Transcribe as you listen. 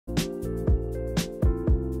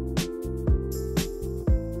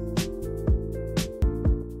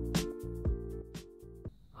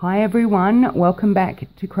Hi everyone, welcome back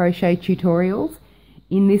to Crochet Tutorials.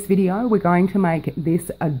 In this video we're going to make this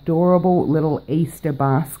adorable little Easter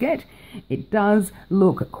basket. It does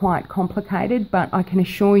look quite complicated, but I can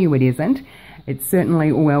assure you it isn't. It's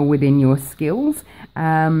certainly well within your skills.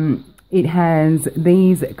 It has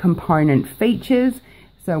these component features.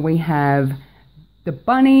 So we have the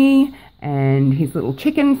bunny and his little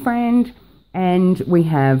chicken friend, and we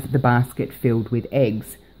have the basket filled with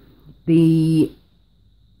eggs. The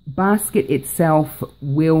basket itself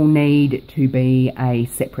will need to be a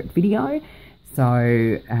separate video,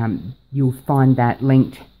 so you'll find that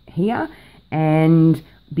linked here. And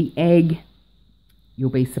the egg, you'll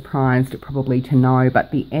be surprised probably to know,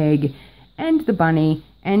 but the egg and the bunny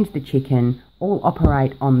and the chicken all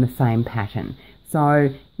operate on the same pattern. So,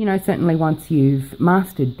 you know, certainly once you've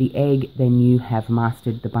mastered the egg, then you have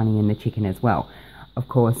mastered the bunny and the chicken as well. Of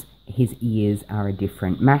course, his ears are a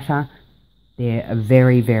different matter. They're a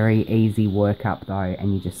very, very easy workup though,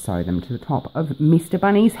 and you just sew them to the top of Mr.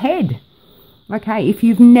 Bunny's head. Okay, if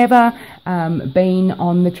you've never been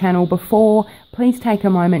on the channel before, please take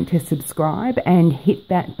a moment to subscribe and hit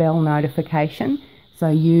that bell notification so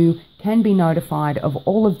you can be notified of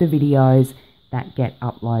all of the videos that get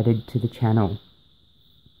uploaded to the channel.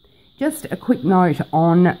 Just a quick note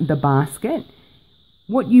on the basket.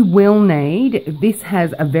 What you will need, this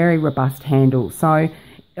has a very robust handle, so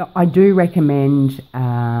I do recommend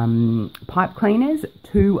pipe cleaners,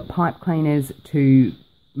 2 pipe cleaners to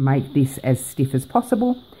make this as stiff as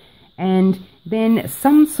possible, and then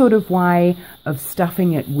some sort of way of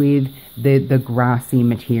stuffing it with the grassy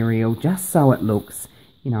material just so it looks,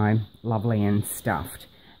 you know, lovely and stuffed.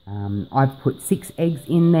 I've put 6 eggs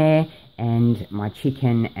in there, and my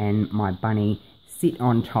chicken and my bunny sit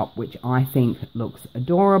on top, which I think looks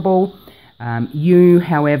adorable. You,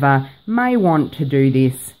 however, may want to do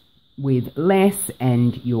this with less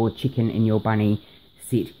and your chicken and your bunny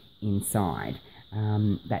sit inside.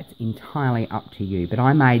 That's entirely up to you, but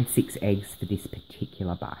I made 6 eggs for this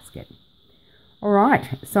particular basket.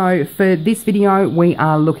 Alright, so for this video we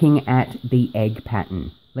are looking at the egg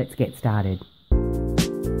pattern. Let's get started.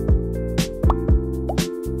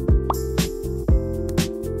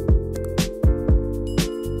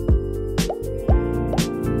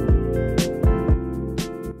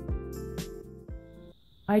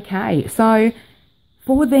 Okay, so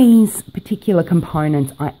for these particular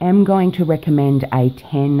components, I am going to recommend a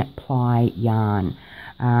 10-ply yarn.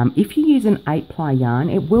 If you use an 8-ply yarn,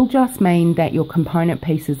 it will just mean that your component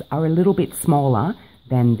pieces are a little bit smaller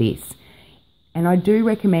than this. And I do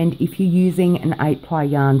recommend, if you're using an 8-ply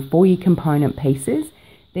yarn for your component pieces,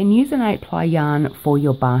 then use an 8-ply yarn for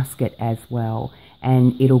your basket as well.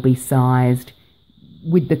 And it'll be sized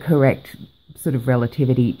with the correct sort of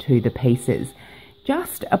relativity to the pieces.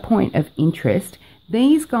 Just a point of interest,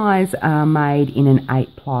 these guys are made in an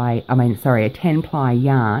 10-ply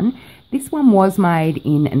yarn. This one was made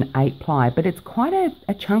in an 8-ply, but it's quite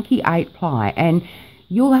a chunky 8-ply, and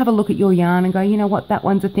you'll have a look at your yarn and go, you know what, that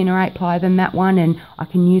one's a thinner 8-ply than that one, and I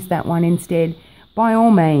can use that one instead. By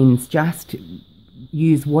all means, just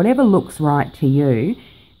use whatever looks right to you.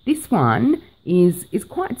 This one is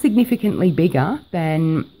quite significantly bigger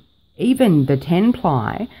than even the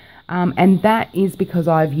 10-ply. And that is because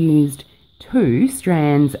I've used 2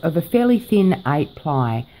 strands of a fairly thin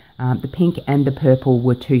 8-ply. The pink and the purple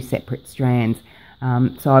were 2 separate strands.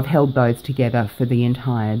 So I've held those together for the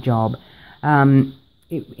entire job.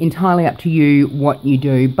 Entirely up to you what you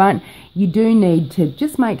do, but you do need to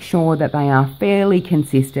just make sure that they are fairly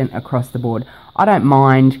consistent across the board. I don't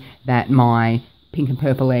mind that my pink and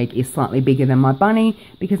purple egg is slightly bigger than my bunny,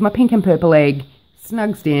 because my pink and purple egg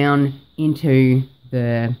snugs down into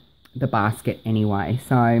the basket anyway,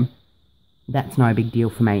 so that's no big deal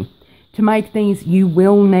for me. To make these, you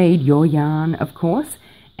will need your yarn, of course,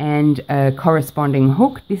 and a corresponding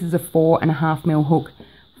hook. This is a 4.5mm hook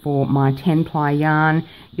for my 10-ply yarn.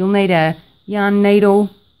 You'll need a yarn needle,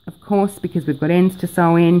 of course, because we've got ends to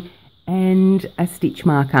sew in, and a stitch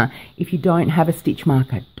marker. If you don't have a stitch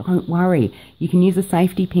marker, don't worry. You can use a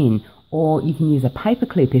safety pin, or you can use a paper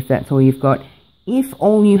clip if that's all you've got. If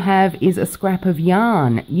all you have is a scrap of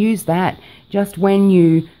yarn, use that. Just when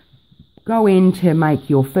you go in to make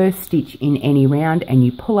your first stitch in any round and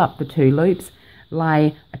you pull up the 2 loops,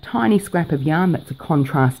 lay a tiny scrap of yarn that's a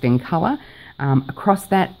contrasting colour across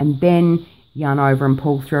that, and then yarn over and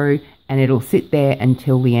pull through, and it'll sit there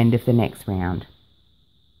until the end of the next round.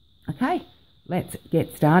 Okay, let's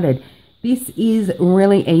get started. This is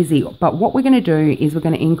really easy, but what we're going to do is we're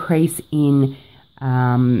going to increase in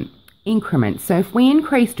increments. So if we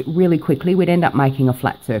increased really quickly, we'd end up making a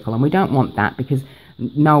flat circle, and we don't want that, because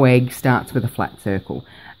no egg starts with a flat circle.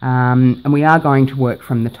 And we are going to work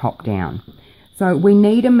from the top down. So we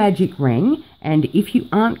need a magic ring, and if you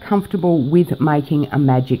aren't comfortable with making a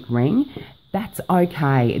magic ring, that's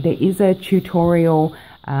okay. There is a tutorial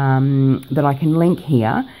that I can link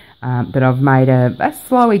here that I've made a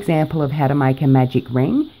slow example of how to make a magic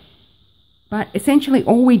ring. But essentially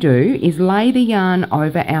all we do is lay the yarn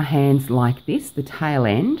over our hands like this, the tail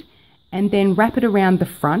end, and then wrap it around the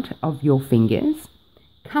front of your fingers.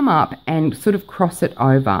 Come up and sort of cross it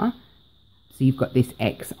over so you've got this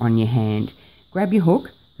X on your hand. Grab your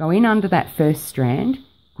hook, go in under that first strand,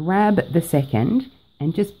 grab the second,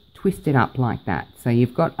 and just twist it up like that. So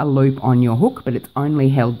you've got a loop on your hook, but it's only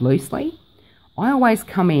held loosely. I always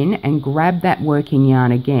come in and grab that working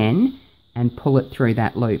yarn again and pull it through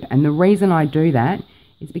that loop. And the reason I do that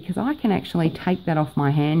is because I can actually take that off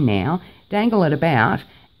my hand now, dangle it about,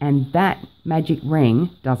 and that magic ring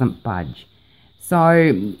doesn't budge.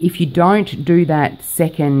 So if you don't do that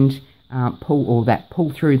second pull, or that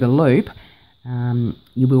pull through the loop,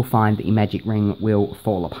 you will find that your magic ring will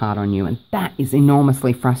fall apart on you, and that is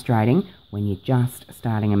enormously frustrating when you're just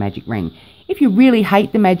starting a magic ring. If you really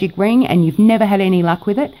hate the magic ring and you've never had any luck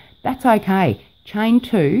with it, that's okay. Chain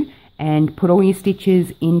 2 and put all your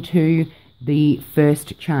stitches into the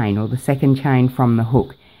first chain or the second chain from the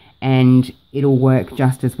hook, and it'll work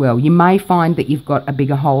just as well. You may find that you've got a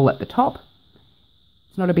bigger hole at the top.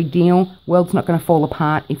 It's not a big deal. World's not going to fall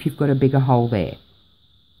apart if you've got a bigger hole there.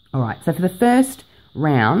 Alright, so for the first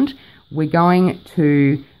round, we're going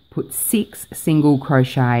to put 6 single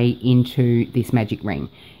crochet into this magic ring.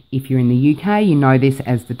 If you're in the UK, you know this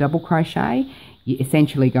as the double crochet. You're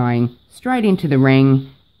essentially going straight into the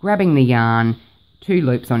ring, grabbing the yarn, 2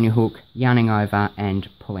 loops on your hook, yarning over and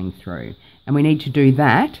pulling through. And we need to do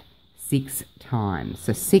that 6 times,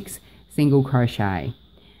 so 6 single crochet.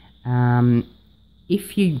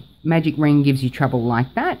 If your magic ring gives you trouble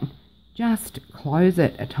like that, just close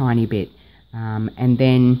it a tiny bit and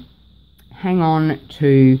then hang on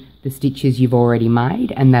to the stitches you've already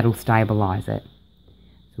made, and that'll stabilize it.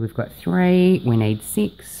 So we've got 3, we need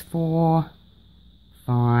 6, 4,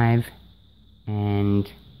 5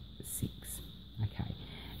 and 6. Okay,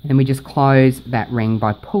 and then we just close that ring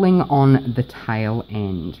by pulling on the tail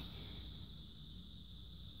end.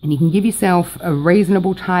 And you can give yourself a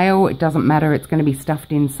reasonable tail. It doesn't matter, it's going to be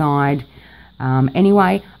stuffed inside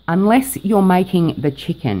anyway, unless you're making the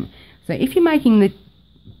chicken. So if you're making the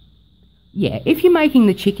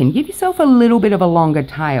chicken, give yourself a little bit of a longer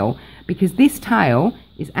tail, because this tail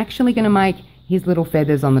is actually going to make his little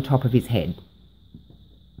feathers on the top of his head.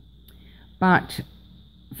 But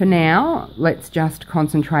for now, let's just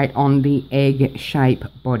concentrate on the egg shape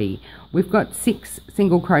body. We've got 6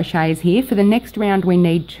 single crochets here. For the next round, we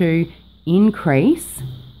need to increase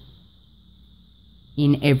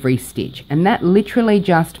in every stitch, and that literally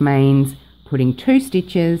just means putting 2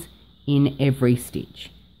 stitches in every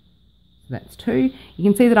stitch. So that's 2. You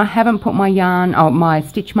can see that I haven't put my yarn or my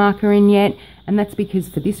stitch marker in yet, and that's because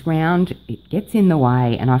for this round it gets in the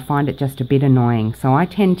way and I find it just a bit annoying. So I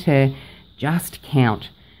tend to just count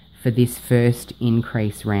for this first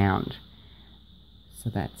increase round. So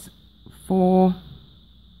that's 4,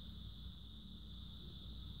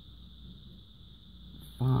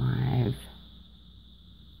 5,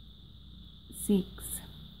 6,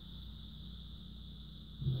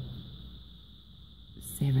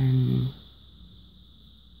 7,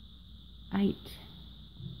 8,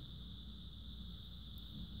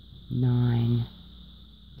 9,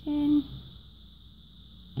 10,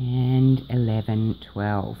 and 11,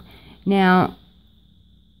 12. Now,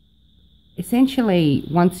 essentially,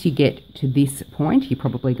 once you get to this point, you're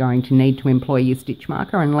probably going to need to employ your stitch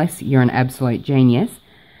marker unless you're an absolute genius.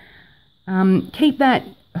 Keep that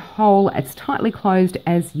hole as tightly closed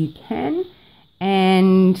as you can,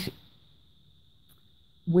 and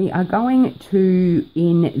we are going to,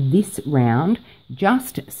 in this round,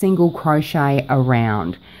 just single crochet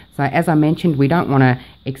around. So as I mentioned, we don't want to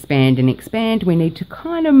expand and expand. We need to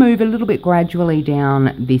kind of move a little bit gradually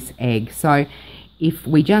down this egg. So if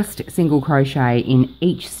we just single crochet in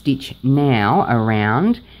each stitch now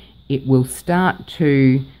around, it will start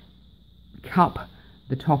to cup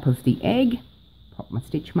the top of the egg. Pop my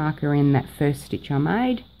stitch marker in that first stitch I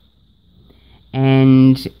made,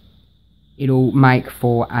 and it'll make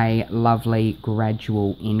for a lovely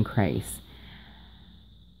gradual increase.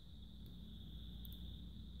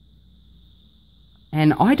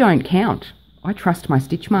 And I don't count. I trust my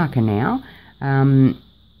stitch marker now.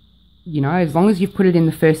 You know, as long as you've put it in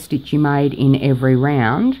the first stitch you made in every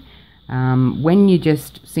round, when you're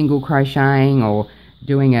just single crocheting or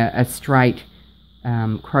doing a straight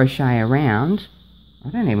crochet around, I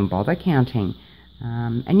don't even bother counting.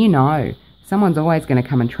 And you know, someone's always going to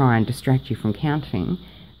come and try and distract you from counting.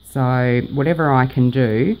 So whatever I can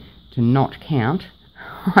do to not count,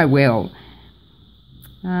 I will.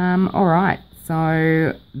 Alright,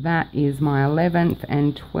 so that is my 11th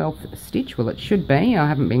and 12th stitch. Well, it should be. I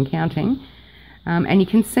haven't been counting. And you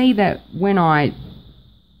can see that when I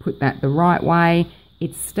put that the right way,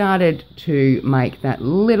 it started to make that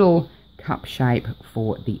little cup shape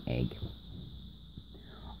for the egg.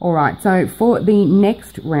 Alright, so for the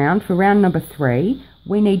next round, for round number 3,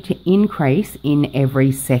 we need to increase in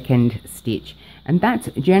every second stitch. And that's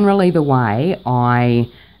generally the way I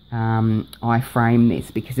frame this,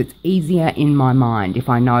 because it's easier in my mind if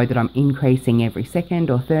I know that I'm increasing every second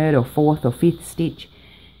or third or fourth or fifth stitch.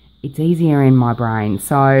 It's easier in my brain.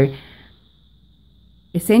 So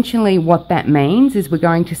essentially what that means is we're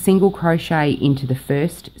going to single crochet into the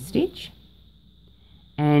first stitch,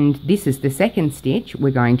 and this is the second stitch.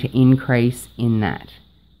 We're going to increase in that.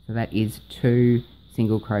 So that is 2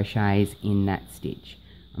 single crochets in that stitch.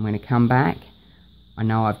 I'm going to come back. I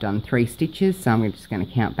know I've done 3 stitches, so I'm just going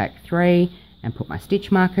to count back 3 and put my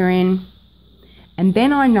stitch marker in. And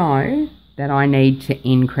then I know that I need to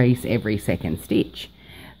increase every second stitch.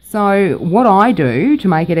 So what I do to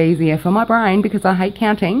make it easier for my brain, because I hate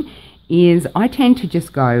counting, is I tend to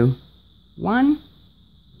just go 1,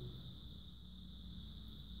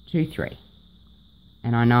 2, 3.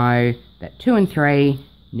 And I know that 2 and 3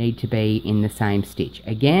 need to be in the same stitch.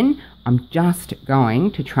 Again, I'm just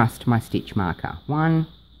going to trust my stitch marker. 1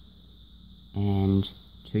 and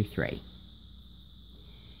 2, 3.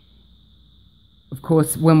 Of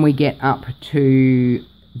course, when we get up to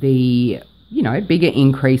the, you know, bigger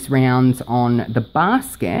increase rounds on the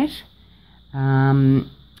basket, then,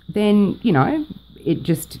 you know,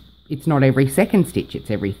 it's not every second stitch.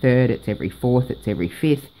 It's every third, it's every fourth, it's every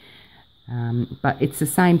fifth. But it's the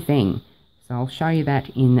same thing. So I'll show you that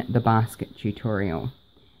in the basket tutorial.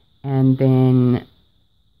 And then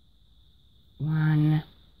 1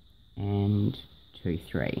 and 2,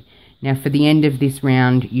 3. Now for the end of this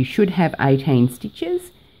round, you should have 18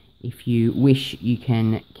 stitches. If you wish, you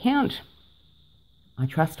can count. I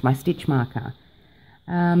trust my stitch marker.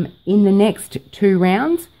 In the next 2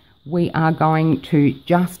 rounds, we are going to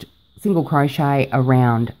just single crochet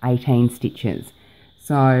around 18 stitches.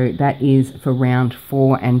 So that is for round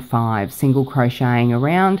 4 and 5, single crocheting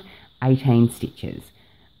around 18 stitches.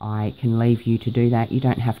 I can leave you to do that. You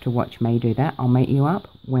don't have to watch me do that. I'll meet you up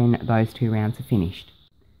when those 2 rounds are finished.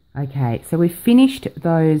 Okay, so we've finished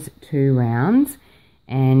those 2 rounds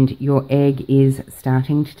and your egg is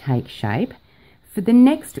starting to take shape. For the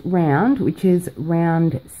next round, which is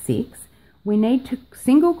round 6, we need to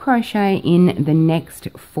single crochet in the next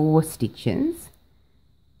 4 stitches.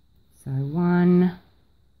 So 1,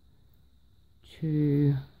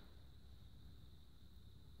 2,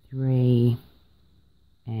 3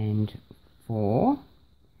 and 4,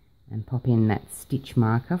 and pop in that stitch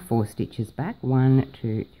marker 4 stitches back. 1,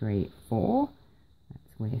 2, 3, 4.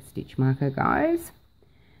 That's where stitch marker goes.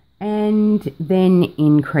 And then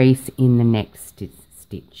increase in the next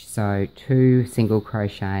stitch. So 2 single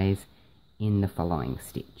crochets in the following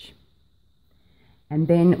stitch. And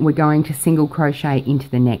then we're going to single crochet into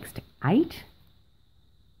the next 8.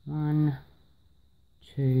 1,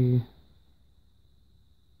 2,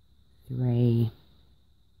 3,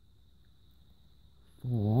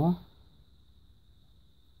 4,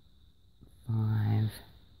 5,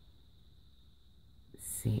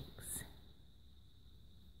 6,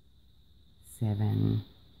 7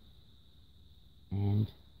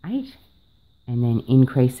 and 8, and then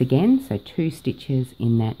increase again, so 2 stitches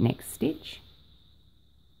in that next stitch.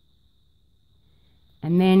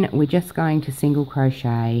 And then we're just going to single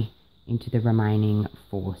crochet into the remaining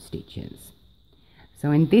 4 stitches.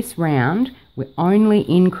 So in this round, we're only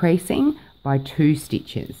increasing by 2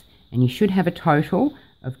 stitches, and you should have a total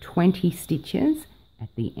of 20 stitches at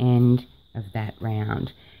the end of that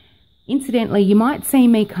round. Incidentally, you might see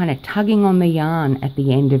me kind of tugging on the yarn at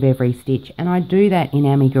the end of every stitch, and I do that in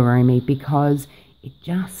Amigurumi because it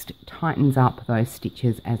just tightens up those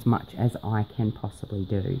stitches as much as I can possibly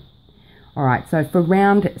do. Alright, so for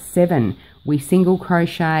round 7, we single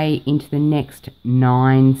crochet into the next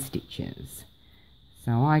 9 stitches.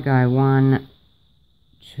 So I go 1,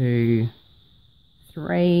 2,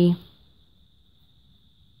 3,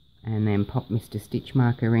 and then pop Mr. Stitch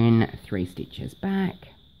Marker in 3 stitches back.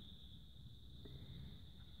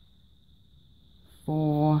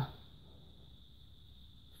 4,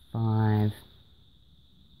 5,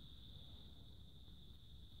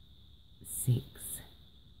 6,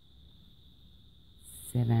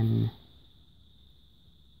 7,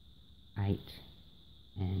 8,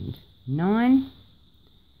 9,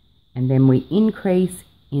 and then we increase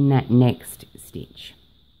in that next stitch.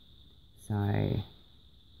 So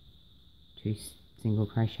 2 single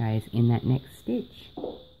crochets in that next stitch,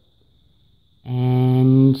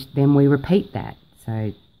 and then we repeat that.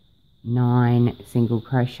 So 9 single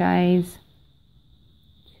crochets,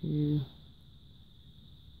 2,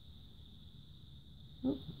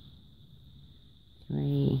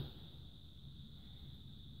 3,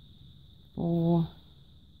 4,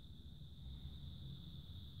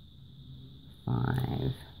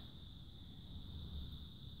 5,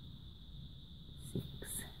 6,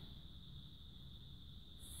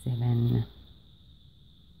 7,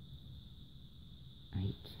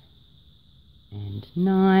 8, and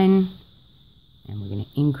 9, and we're going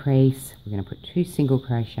to increase. We're going to put 2 single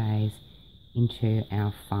crochets into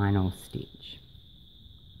our final stitch.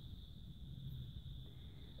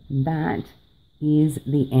 That is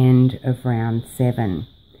the end of round 7.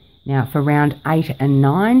 Now for round 8 and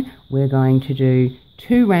 9, we're going to do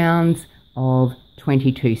 2 rounds of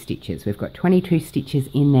 22 stitches. We've got 22 stitches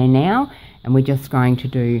in there now, and we're just going to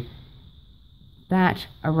do that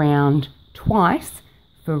around twice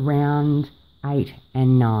for round 8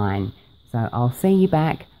 and 9. So I'll see you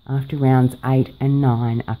back after rounds 8 and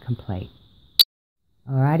 9 are complete.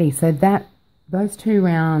 Alrighty, so those 2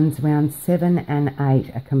 rounds, rounds 7 and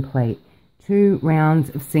 8, are complete. 2 rounds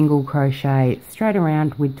of single crochet straight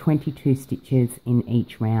around with 22 stitches in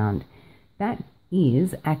each round. That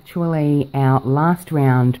is actually our last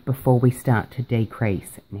round before we start to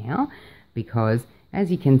decrease now, because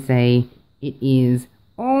as you can see, it is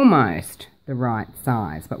almost the right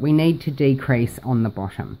size, but we need to decrease on the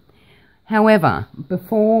bottom. However,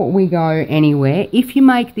 before we go anywhere, if you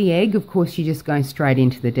make the egg, of course you just go straight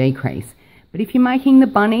into the decrease. But if you're making the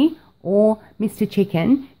bunny or Mr.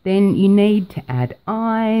 Chicken, then you need to add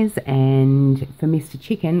eyes, and for Mr.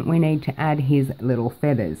 Chicken we need to add his little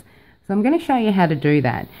feathers. So I'm going to show you how to do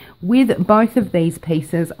that. With both of these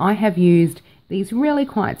pieces, I have used these really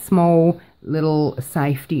quite small little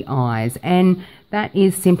safety eyes, and that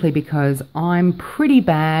is simply because I'm pretty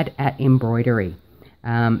bad at embroidery.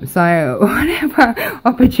 So whatever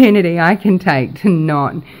opportunity I can take to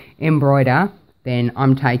not embroider, then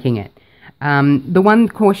I'm taking it. The one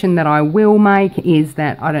caution that I will make is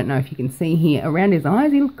that, I don't know if you can see here around his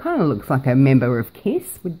eyes, he kind of looks like a member of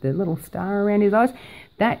KISS with the little star around his eyes.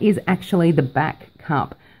 That is actually the back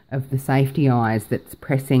cup of the safety eyes that's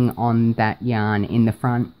pressing on that yarn in the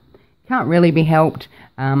front. Can't really be helped.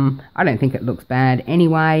 I don't think it looks bad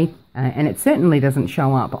anyway, and it certainly doesn't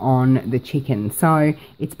show up on the chicken. So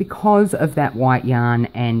it's because of that white yarn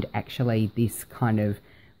and actually this kind of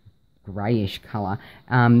greyish colour.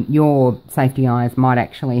 Your safety eyes might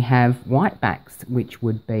actually have white backs, which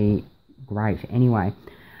would be great anyway.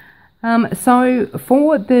 So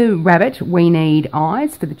for the rabbit we need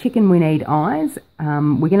eyes, for the chicken we need eyes.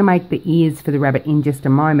 We're going to make the ears for the rabbit in just a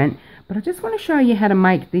moment, but I just want to show you how to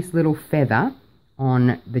make this little feather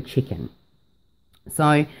on the chicken.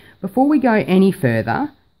 So before we go any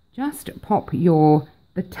further, just pop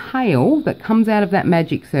the tail that comes out of that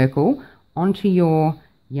magic circle onto your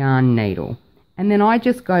yarn needle, and then I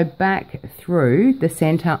just go back through the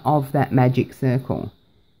center of that magic circle.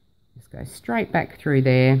 Just go straight back through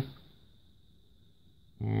there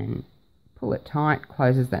and pull it tight,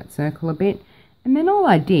 closes that circle a bit, and then all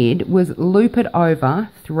I did was loop it over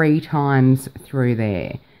 3 times through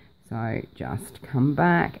there. So just come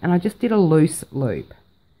back, and I just did a loose loop.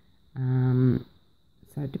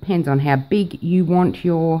 So it depends on how big you want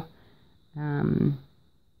your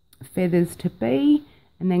feathers to be,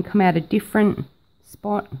 and then come out a different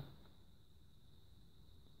spot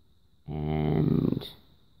and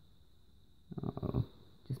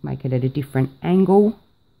just make it at a different angle,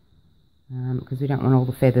 because we don't want all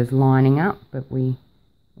the feathers lining up, but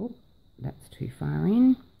that's too far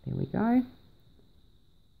in. There we go.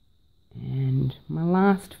 And my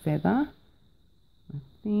last feather, I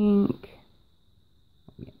think,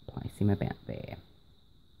 place him about there.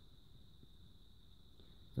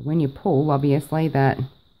 So when you pull, obviously that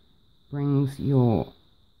brings or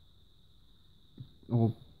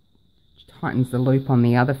tightens the loop on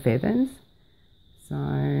the other feathers.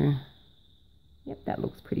 So, yep, that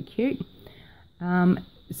looks pretty cute.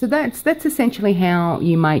 So that's essentially how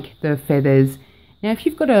you make the feathers. Now, if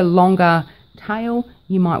you've got a longer tail,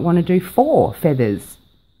 you might want to do 4 feathers.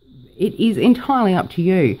 It is entirely up to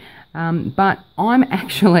you. But I'm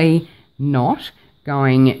actually not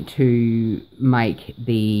going to make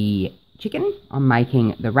the chicken. I'm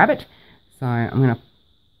making the rabbit. So I'm going to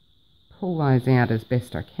pull those out as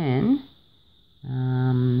best I can.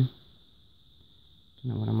 Don't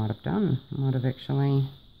know what I might have done. I might have actually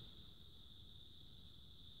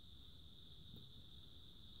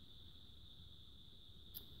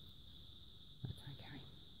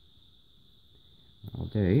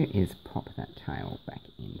do is pop that tail back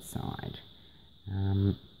inside.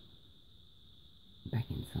 Back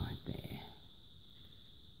inside there.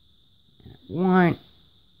 And it won't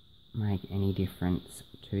make any difference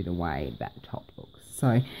to the way that top looks.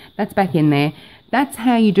 So that's back in there. That's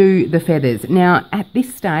how you do the feathers. Now at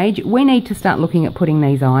this stage we need to start looking at putting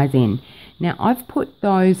these eyes in. Now I've put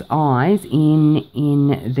those eyes in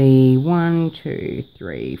the 1, 2,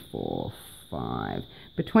 3, 4, 5,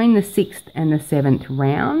 between the 6th and the 7th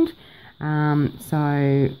round.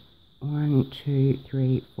 So 1, 2,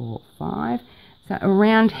 3, 4, 5. So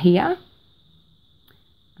around here,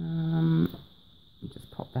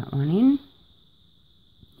 just pop that one in.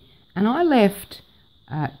 And I left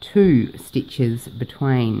 2 stitches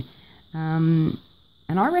between, and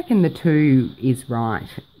I reckon the 2 is right.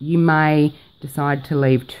 You may decide to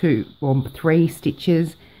leave 2 or 3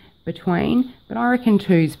 stitches between, but I reckon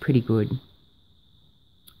 2 is pretty good.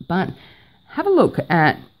 But have a look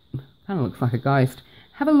at, kind of looks like a ghost,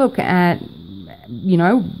 have a look at, you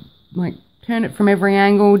know, like turn it from every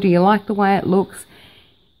angle. Do you like the way it looks?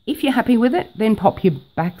 If you're happy with it, then pop your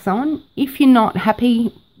backs on. If you're not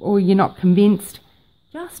happy or you're not convinced,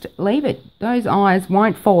 just leave it. Those eyes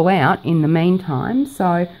won't fall out in the meantime.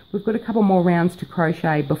 So we've got a couple more rounds to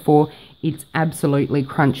crochet before it's absolutely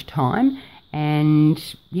crunch time. And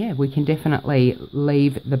yeah, we can definitely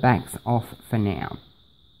leave the backs off for now.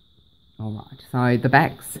 All right, so the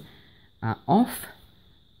backs are off,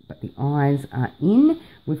 but the eyes are in.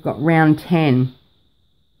 We've got round 10,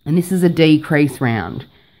 and this is a decrease round.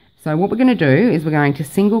 So what we're going to do is we're going to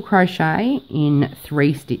single crochet in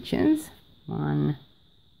 3 stitches. 1,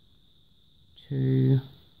 2,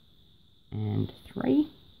 and 3.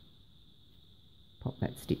 Pop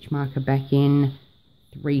that stitch marker back in,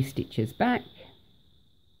 3 stitches back.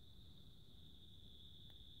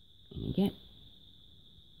 In you get.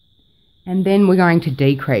 And then we're going to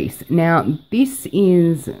decrease. Now this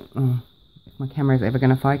is, if my camera is ever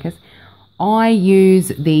going to focus, I use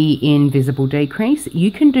the invisible decrease.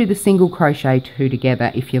 You can do the single crochet 2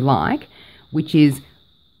 together if you like, which is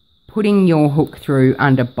putting your hook through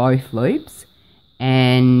under both loops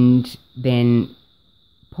and then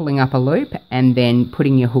pulling up a loop and then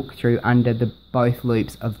putting your hook through under both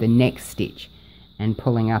loops of the next stitch and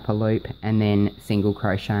pulling up a loop and then single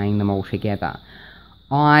crocheting them all together.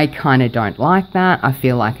 I kind of don't like that. I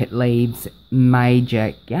feel like it leaves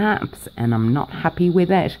major gaps and I'm not happy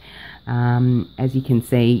with it. As you can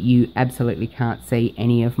see, you absolutely can't see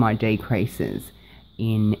any of my decreases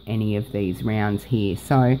in any of these rounds here.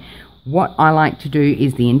 So what I like to do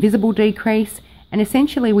is the invisible decrease, and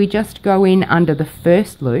essentially we just go in under the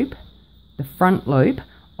first loop, the front loop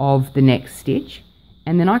of the next stitch,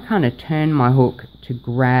 and then I kind of turn my hook to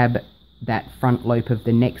grab that front loop of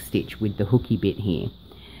the next stitch with the hooky bit here.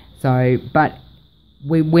 So, but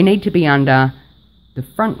we need to be under the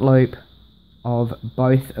front loop of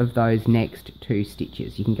both of those next 2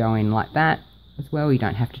 stitches. You can go in like that as well. You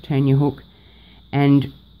don't have to turn your hook,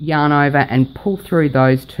 and yarn over and pull through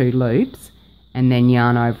those 2 loops, and then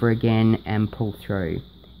yarn over again and pull through,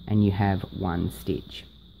 and you have 1 stitch.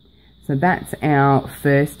 So that's our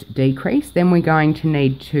first decrease. Then we're going to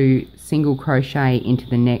need to single crochet into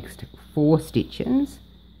the next 4 stitches.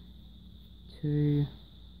 2,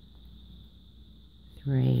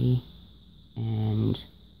 3, and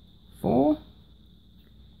 4,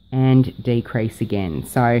 and decrease again.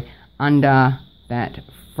 So under that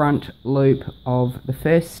front loop of the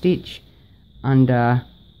first stitch, under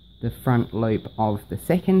the front loop of the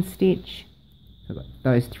second stitch. So I've got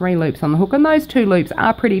those 3 loops on the hook, and those 2 loops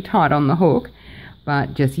are pretty tight on the hook,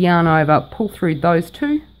 but just yarn over, pull through those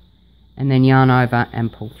 2, and then yarn over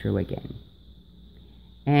and pull through again.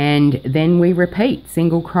 And then we repeat,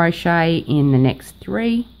 single crochet in the next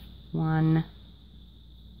 3, 1,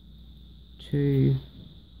 2,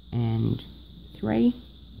 and 3,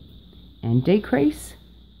 and decrease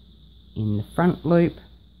in the front loop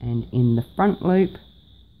and in the front loop,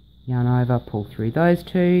 yarn over, pull through those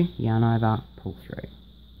 2, yarn over, pull through,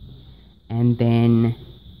 and then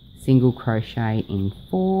single crochet in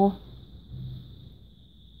 4,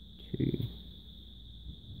 2,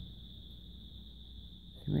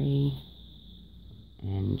 3,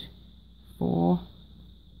 and 4,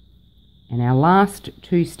 and our last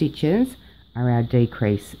 2 stitches are our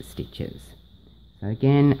decrease stitches. So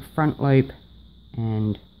again, front loop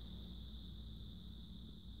and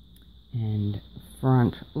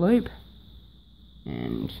front loop,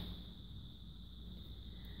 and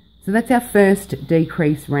so that's our first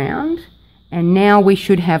decrease round. And now we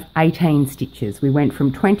should have 18 stitches. We went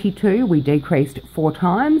from 22, we decreased 4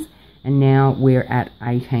 times, and now we're at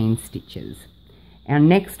 18 stitches. Our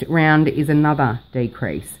next round is another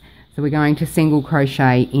decrease. So we're going to single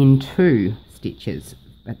crochet in 2 stitches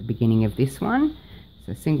at the beginning of this one.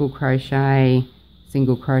 So single crochet,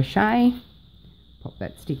 pop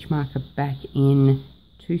that stitch marker back in,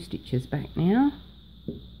 2 stitches back now,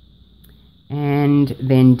 and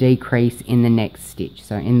then decrease in the next stitch.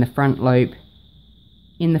 So in the front loop,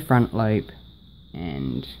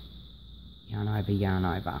 and yarn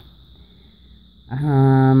over.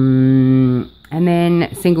 And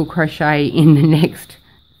then single crochet in the next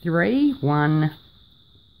 3, 1,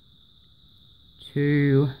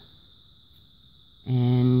 2,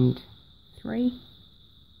 and 3,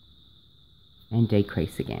 and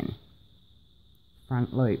decrease again.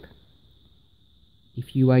 Front loop.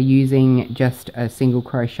 If you are using just a single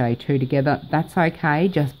crochet 2 together, that's okay,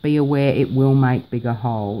 just be aware it will make bigger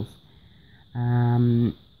holes.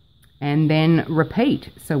 And then repeat.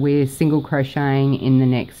 So we're single crocheting in the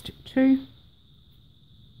next 2,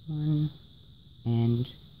 1 and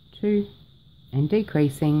 2, and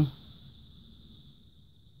decreasing,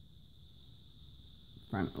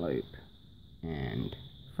 front loop and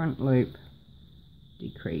front loop,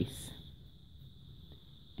 decrease,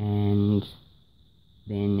 and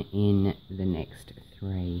then in the next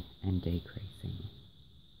 3 and decreasing.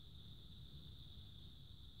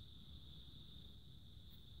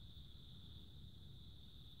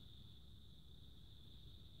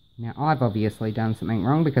 Now I've obviously done something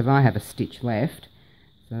wrong because I have a stitch left,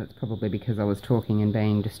 so that's probably because I was talking and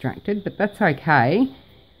being distracted, but that's okay.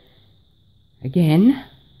 Again,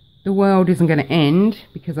 the world isn't going to end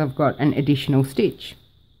because I've got an additional stitch.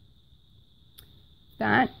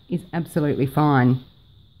 That is absolutely fine,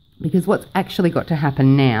 because what's actually got to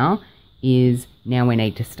happen now is now we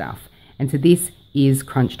need to stuff. And so this is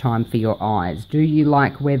crunch time for your eyes. Do you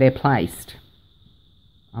like where they're placed?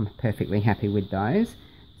 I'm perfectly happy with those.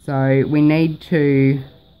 So we need to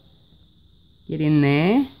get in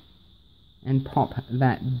there and pop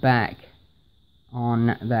that back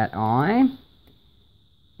on that eye,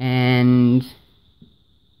 and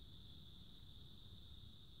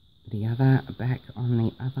the other back on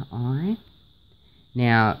the other eye.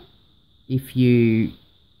 Now, if you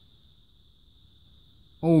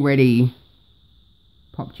already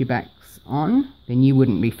popped your backs on, then you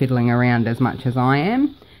wouldn't be fiddling around as much as I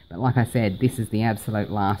am. But like I said, this is the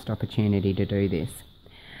absolute last opportunity to do this.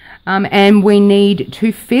 And we need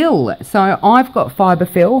to fill. So I've got fibre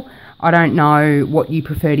fill. I don't know what you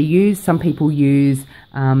prefer to use. Some people use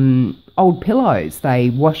old pillows. They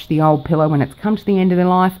wash the old pillow when it's come to the end of their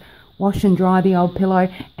life, wash and dry the old pillow,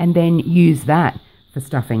 and then use that for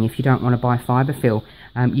stuffing. If you don't want to buy fibre fill,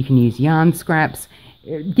 you can use yarn scraps.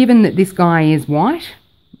 Given that this guy is white,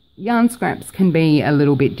 yarn scraps can be a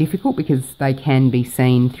little bit difficult because they can be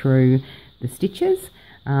seen through the stitches,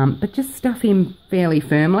 but just stuff him fairly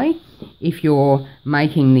firmly. If you're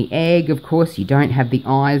making the egg, of course, you don't have the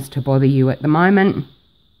eyes to bother you at the moment.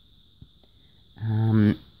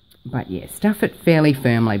 But yeah, stuff it fairly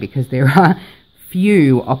firmly because there are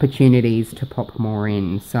few opportunities to pop more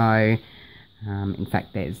in. So, in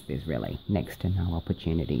fact, there's really next to no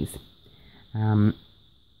opportunities.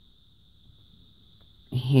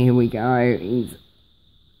 Here we go. He's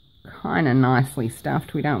kind of nicely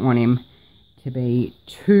stuffed. We don't want him to be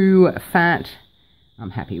too fat.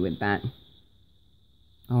 I'm happy with that.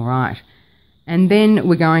 All right. And then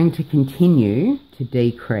we're going to continue to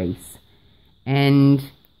decrease. And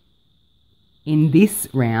in this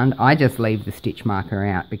round, I just leave the stitch marker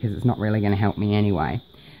out because it's not really going to help me anyway.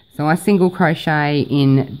 So I single crochet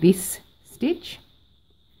in this stitch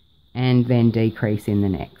and then decrease in the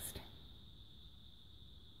next.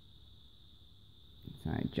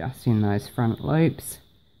 So just in those front loops,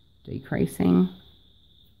 decreasing,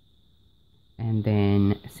 and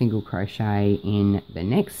then single crochet in the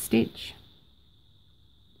next stitch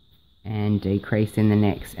and decrease in the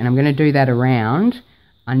next. And I'm going to do that around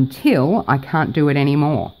until I can't do it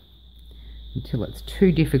anymore, until it's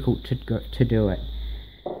too difficult to do it.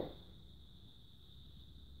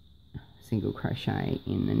 Single crochet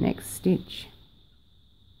in the next stitch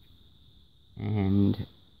and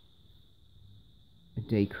a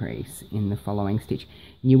decrease in the following stitch.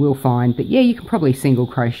 And you will find that, yeah, you can probably single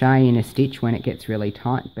crochet in a stitch when it gets really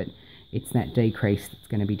tight, but it's that decrease that's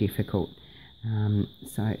going to be difficult.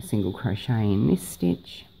 So single crochet in this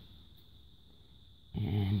stitch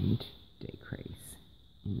and decrease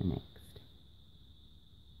in the next.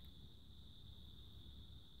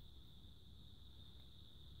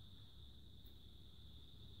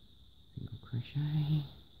 Single crochet.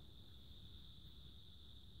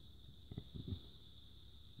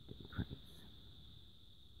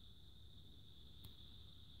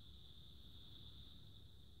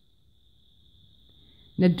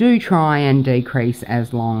 Now do try and decrease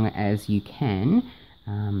as long as you can,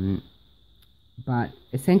 but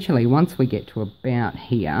essentially once we get to about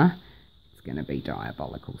here, it's going to be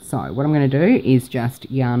diabolical. So what I'm going to do is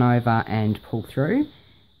just yarn over and pull through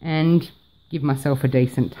and give myself a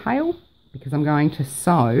decent tail, because I'm going to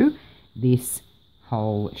sew this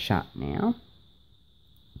hole shut now.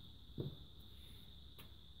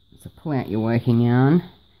 So pull out your working yarn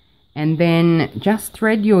and then just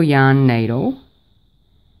thread your yarn needle,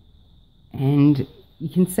 and you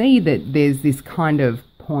can see that there's this kind of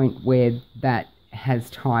point where that has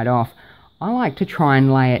tied off. I like to try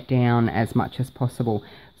and lay it down as much as possible.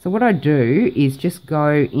 So what I do is just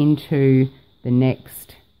go into the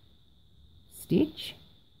next stitch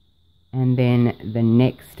and then the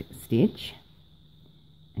next stitch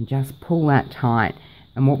and just pull that tight.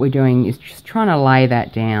 And what we're doing is just trying to lay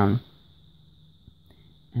that down.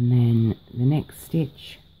 And then the next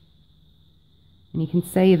stitch. And you can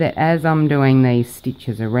see that as I'm doing these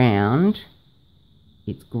stitches around,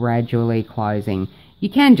 it's gradually closing. You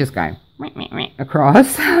can just go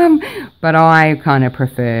across, but I kind of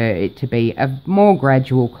prefer it to be a more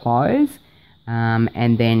gradual close,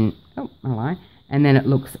 and then, oh, hello, and then it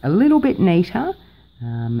looks a little bit neater.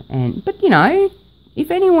 But you know,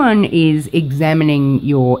 if anyone is examining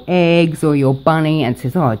your eggs or your bunny and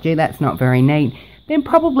says, oh gee, that's not very neat, then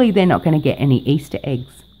probably they're not going to get any Easter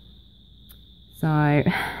eggs. So,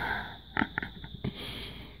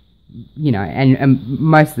 you know, and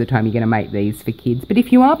most of the time you're going to make these for kids. But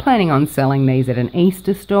if you are planning on selling these at an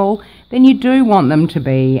Easter stall, then you do want them to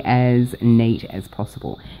be as neat as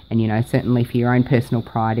possible. And, you know, certainly for your own personal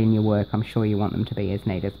pride in your work, I'm sure you want them to be as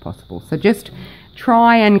neat as possible. So just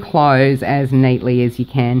try and close as neatly as you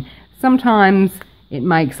can. Sometimes it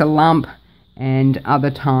makes a lump and other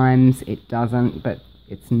times it doesn't, but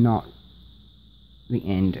it's not the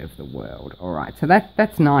end of the world. All right, so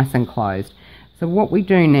that's nice and closed. So what we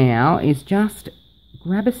do now is just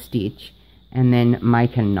grab a stitch and then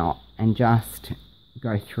make a knot and just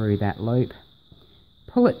go through that loop,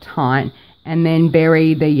 pull it tight, and then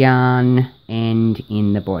bury the yarn end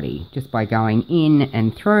in the body just by going in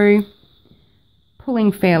and through,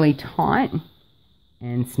 pulling fairly tight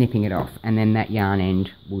and snipping it off, and then that yarn end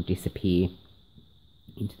will disappear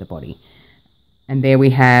into the body. And there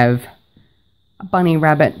we have a bunny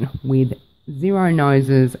rabbit with 0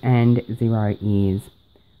 noses and 0 ears.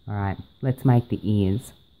 All right, let's make the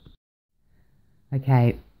ears.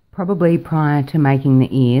 Okay, probably prior to making the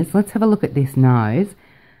ears, let's have a look at this nose.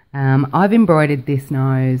 I've embroidered this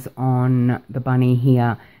nose on the bunny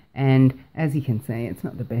here, and as you can see, it's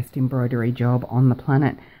not the best embroidery job on the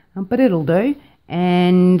planet, but it'll do.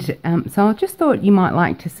 And so I just thought you might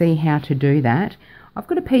like to see how to do that. I've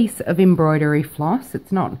got a piece of embroidery floss.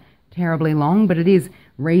 It's not terribly long, but it is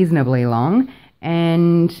reasonably long,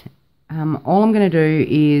 and all I'm going to do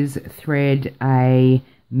is thread a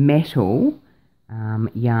metal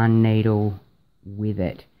yarn needle with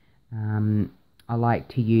it. I like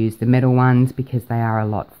to use the metal ones because they are a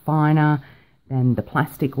lot finer than the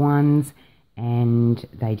plastic ones, and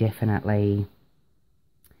they definitely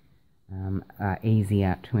are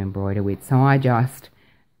easier to embroider with. So I just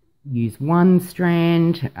use one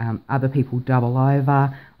strand. Other people double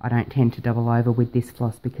over. I don't tend to double over with this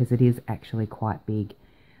floss because it is actually quite big.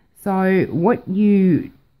 So what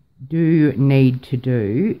you do need to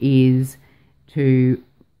do is to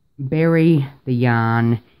bury the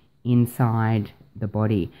yarn inside the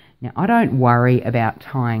body. Now I don't worry about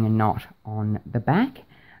tying a knot on the back,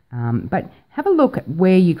 but have a look at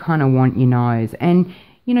where you kind of want your nose, and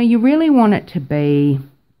you know, you really want it to be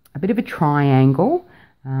a bit of a triangle,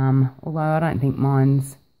 although I don't think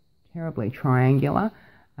mine's terribly triangular,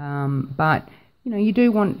 but you know, you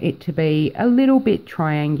do want it to be a little bit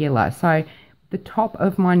triangular. So the top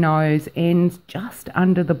of my nose ends just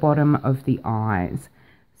under the bottom of the eyes,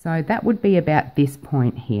 so that would be about this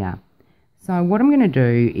point here. So what I'm going to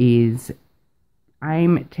do is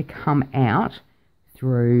aim to come out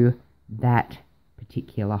through that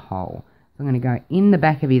particular hole. So I'm going to go in the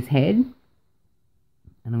back of his head, and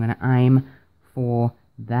I'm going to aim for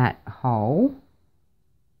that hole.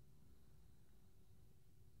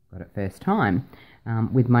 Got it first time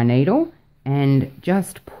with my needle, and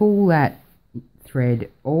just pull that thread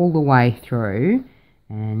all the way through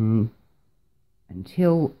and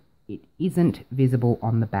until it isn't visible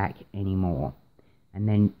on the back anymore, and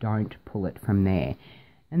then don't pull it from there.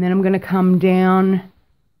 And then I'm going to come down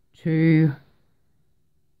to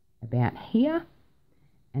about here,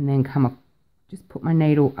 and then just put my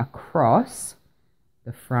needle across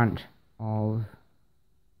the front of,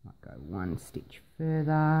 might go one stitch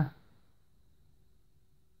further,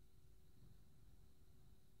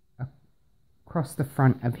 across the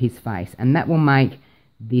front of his face, and that will make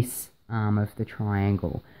this arm of the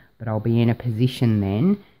triangle. But I'll be in a position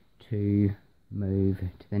then to move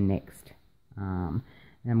to the next arm.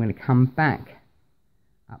 And I'm going to come back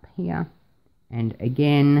up here and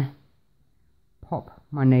again pop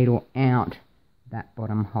my needle out that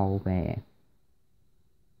bottom hole there.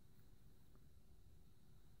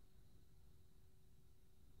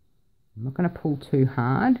 I'm not going to pull too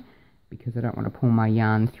hard because I don't want to pull my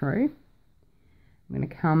yarn through. I'm going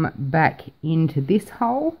to come back into this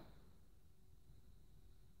hole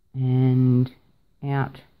and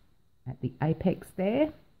out at the apex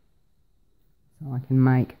there, so I can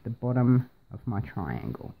make the bottom of my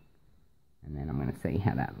triangle. And then I'm going to see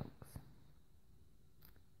how that looks.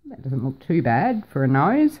 That doesn't look too bad for a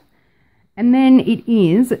nose. And then it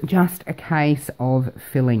is just a case of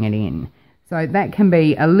filling it in. So that can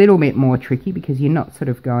be a little bit more tricky because you're not sort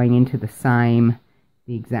of going into the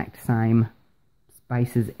exact same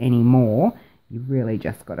spaces anymore. You've really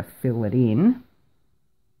just got to fill it in.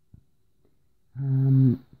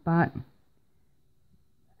 But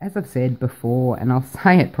as I've said before, and I'll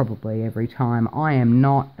say it probably every time, I am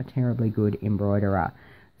not a terribly good embroiderer.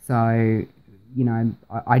 So, you know,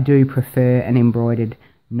 I do prefer an embroidered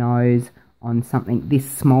nose on something this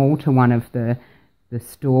small to one of the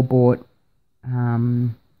store-bought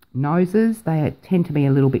noses. They tend to be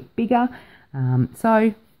a little bit bigger,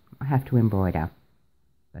 so I have to embroider.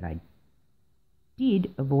 But I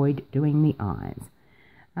did avoid doing the eyes.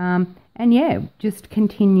 And yeah, just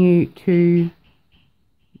continue to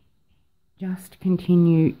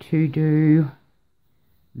do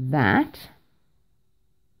that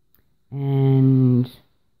and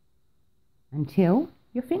until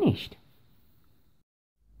you're finished.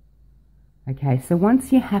 Okay, so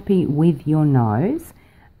once you're happy with your nose,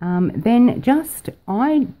 then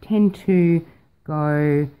I tend to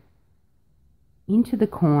go into the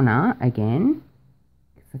corner again.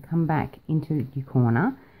 So come back into your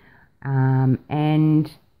corner,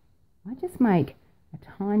 and I just make a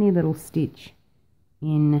tiny little stitch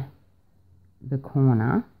in the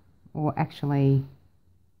corner, or actually,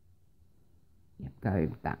 yep, go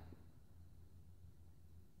that.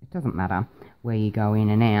 It doesn't matter where you go in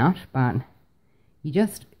and out, but you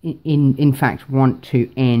just, in fact, want to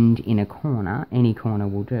end in a corner. Any corner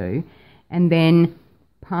will do. And then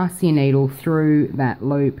pass your needle through that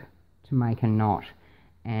loop to make a knot.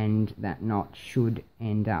 And that knot should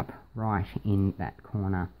end up right in that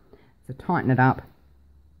corner. So tighten it up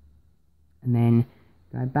and then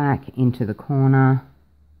go back into the corner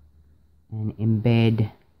and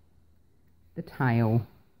embed the tail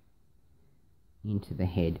into the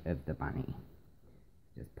head of the bunny.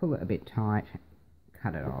 Just pull it a bit tight,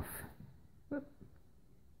 cut it off. Whoop.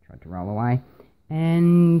 Tried to roll away.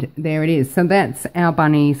 And there it is. So that's our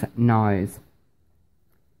bunny's nose.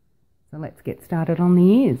 So let's get started on the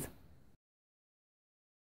ears.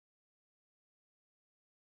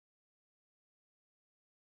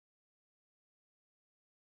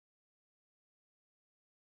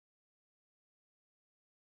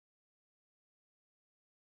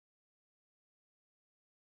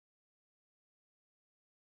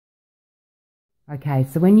 Okay,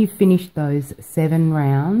 so when you've finished those 7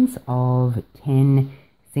 rounds of 10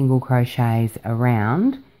 single crochets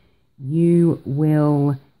around, you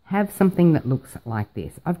will have something that looks like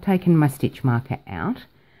this. I've taken my stitch marker out.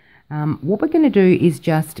 What we're going to do is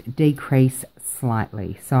just decrease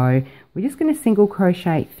slightly. So we're just going to single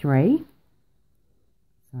crochet 3.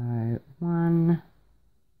 So 1,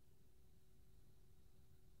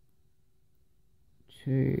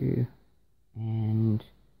 2, and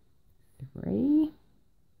 3.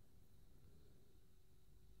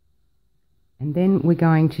 And then we're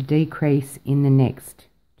going to decrease in the next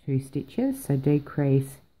 2 stitches. So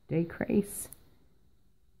decrease, decrease,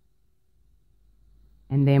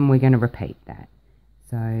 and then we're going to repeat that.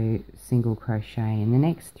 So single crochet in the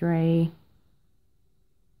next 3.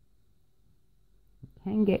 It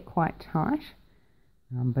can get quite tight,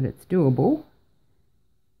 but it's doable.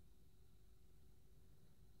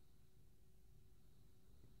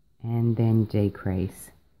 And then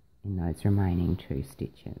decrease in those remaining 2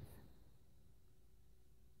 stitches.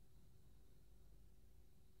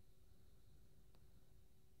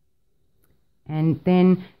 And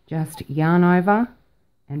then just yarn over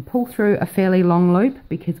and pull through a fairly long loop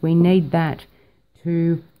because we need that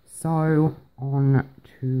to sew on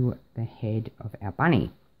to the head of our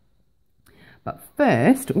bunny. But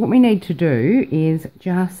first, what we need to do is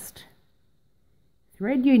just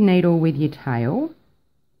thread your needle with your tail,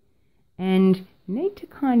 and you need to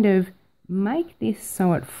kind of make this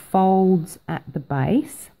so it folds at the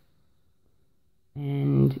base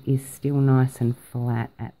and end is still nice and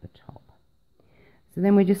flat at the top. So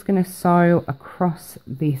then we're just going to sew across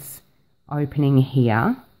this opening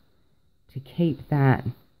here to keep that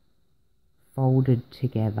folded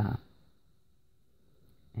together.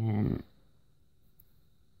 And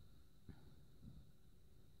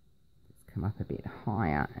just come up a bit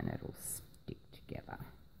higher and it'll stick together.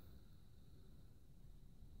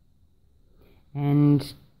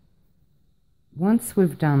 And once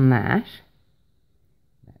we've done that,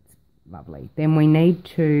 that's lovely. Then we need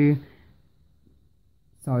to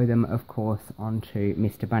sew them, of course, onto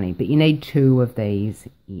Mr. Bunny. But you need 2 of these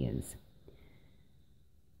ears.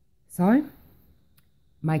 So,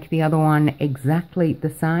 make the other one exactly the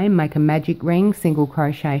same. Make a magic ring, single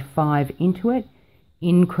crochet 5 into it.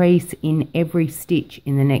 Increase in every stitch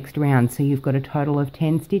in the next round. So you've got a total of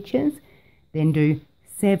 10 stitches. Then do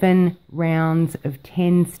 7 rounds of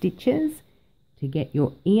 10 stitches to get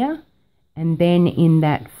your ear, and then in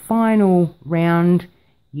that final round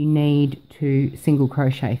you need to single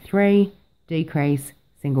crochet 3, decrease,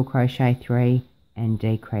 single crochet 3 and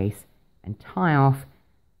decrease, and tie off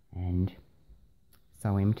and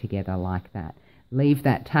sew them together like that. Leave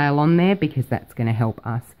that tail on there because that's going to help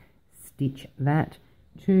us stitch that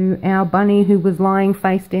to our bunny who was lying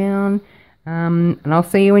face down, and I'll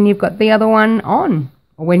see you when you've got the other one on,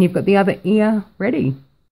 or when you've got the other ear ready.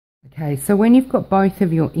 Okay, so when you've got both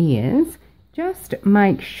of your ears, just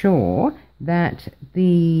make sure that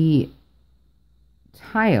the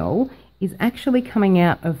tail is actually coming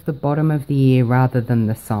out of the bottom of the ear rather than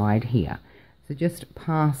the side here. So just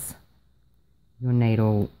pass your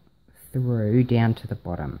needle through down to the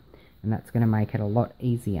bottom, and that's going to make it a lot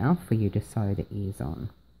easier for you to sew the ears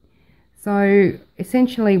on. So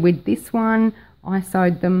essentially with this one, I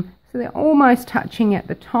sewed them so they're almost touching at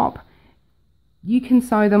the top. You can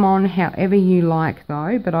sew them on however you like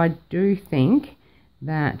though, but I do think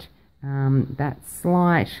that that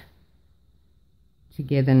slight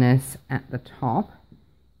togetherness at the top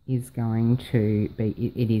is going to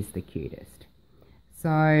be, it is the cutest. So,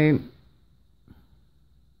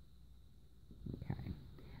 okay.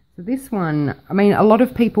 So this one, I mean, a lot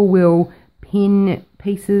of people will pin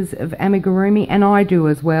pieces of amigurumi, and I do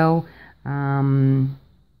as well.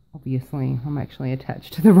 Obviously, I'm actually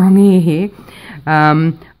attached to the wrong ear here.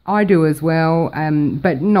 I do as well,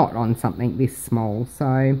 but not on something this small.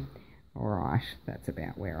 So, alright, that's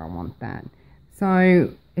about where I want that.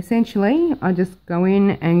 So, essentially, I just go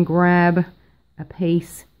in and grab a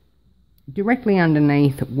piece directly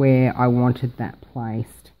underneath where I wanted that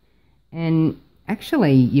placed. And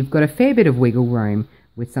actually, you've got a fair bit of wiggle room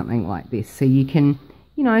with something like this. So you can,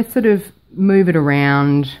 you know, sort of move it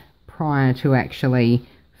around prior to actually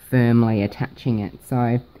firmly attaching it.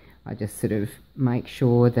 So I just sort of make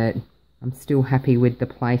sure that I'm still happy with the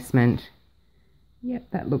placement.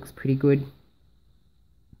 Yep, that looks pretty good.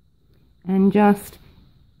 And just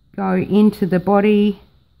go into the body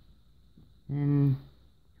and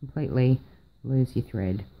completely lose your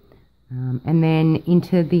thread. And then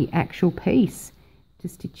into the actual piece to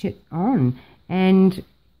stitch it on. And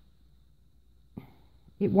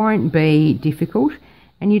it won't be difficult,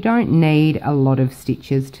 and you don't need a lot of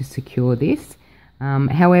stitches to secure this.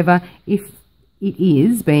 However, if it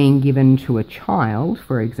is being given to a child,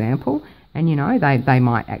 for example, and you know, they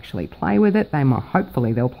might actually play with it,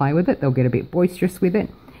 hopefully they'll play with it, they'll get a bit boisterous with it.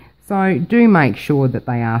 So do make sure that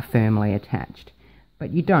they are firmly attached,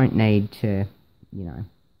 but you don't need to, you know,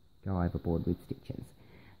 go overboard with stitches.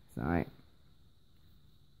 So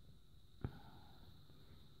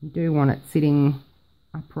you do want it sitting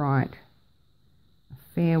upright a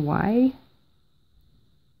fair way.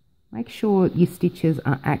 Make sure your stitches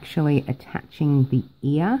are actually attaching the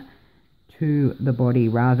ear to the body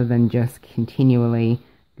rather than just continually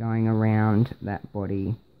going around that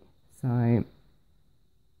body. So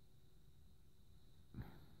it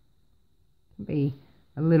can be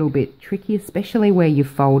a little bit tricky, especially where you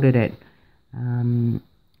folded it,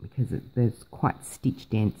 because there's quite stitch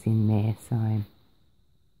dents in there. So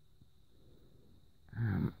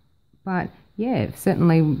but yeah,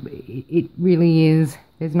 certainly it really is,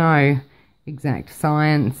 there's no exact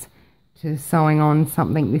science to sewing on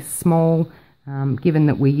something this small, given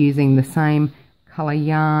that we're using the same colour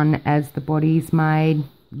yarn as the body's made.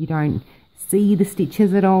 You don't see the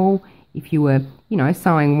stitches at all. If you were, you know,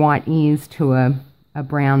 sewing white ears to a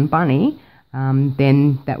brown bunny,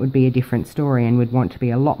 then that would be a different story, and we'd want to be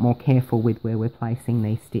a lot more careful with where we're placing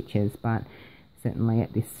these stitches. But certainly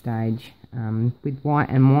at this stage, with white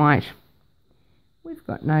and white, we've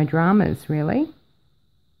got no dramas really.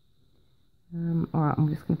 Alright, I'm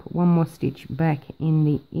just going to put one more stitch back in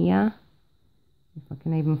the ear, if I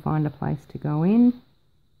can even find a place to go in.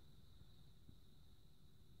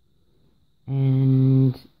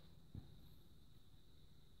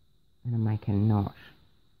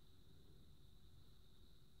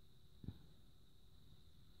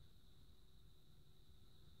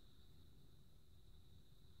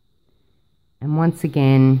 once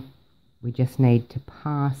again, we just need to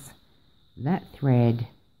pass that thread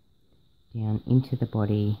down into the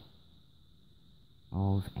body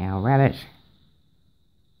of our rabbit.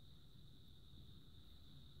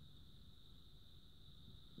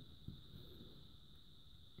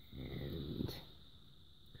 And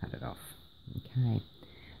cut it off. Okay,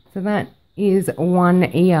 so that is one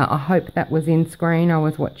ear. I hope that was in screen. I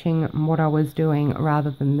was watching what I was doing rather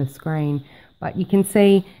than the screen. But you can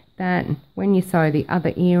see that when you sew the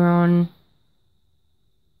other ear on,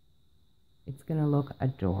 it's going to look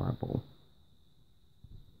adorable.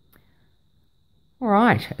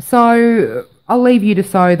 Alright, so I'll leave you to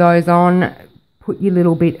sew those on. Put your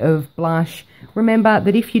little bit of blush. Remember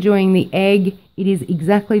that if you're doing the egg, it is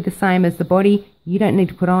exactly the same as the body. You don't need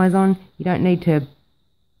to put eyes on. You don't need to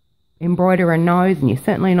embroider a nose, and you're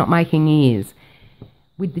certainly not making ears.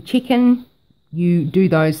 With the chicken, you do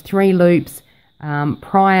those 3 loops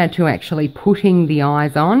prior to actually putting the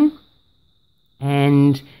eyes on,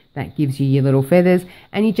 and that gives you your little feathers,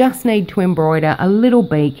 and you just need to embroider a little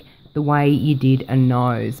beak the way you did a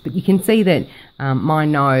nose. But you can see that my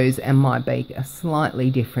nose and my beak are slightly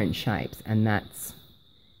different shapes, and that's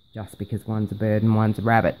just because one's a bird and one's a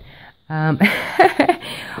rabbit.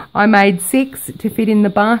 I made 6 to fit in the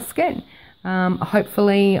basket.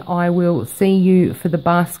 Hopefully I will see you for the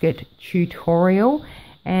basket tutorial,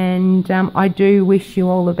 and I do wish you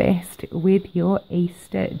all the best with your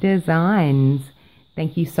Easter designs.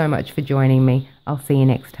 Thank you so much for joining me. I'll see you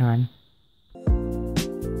next time.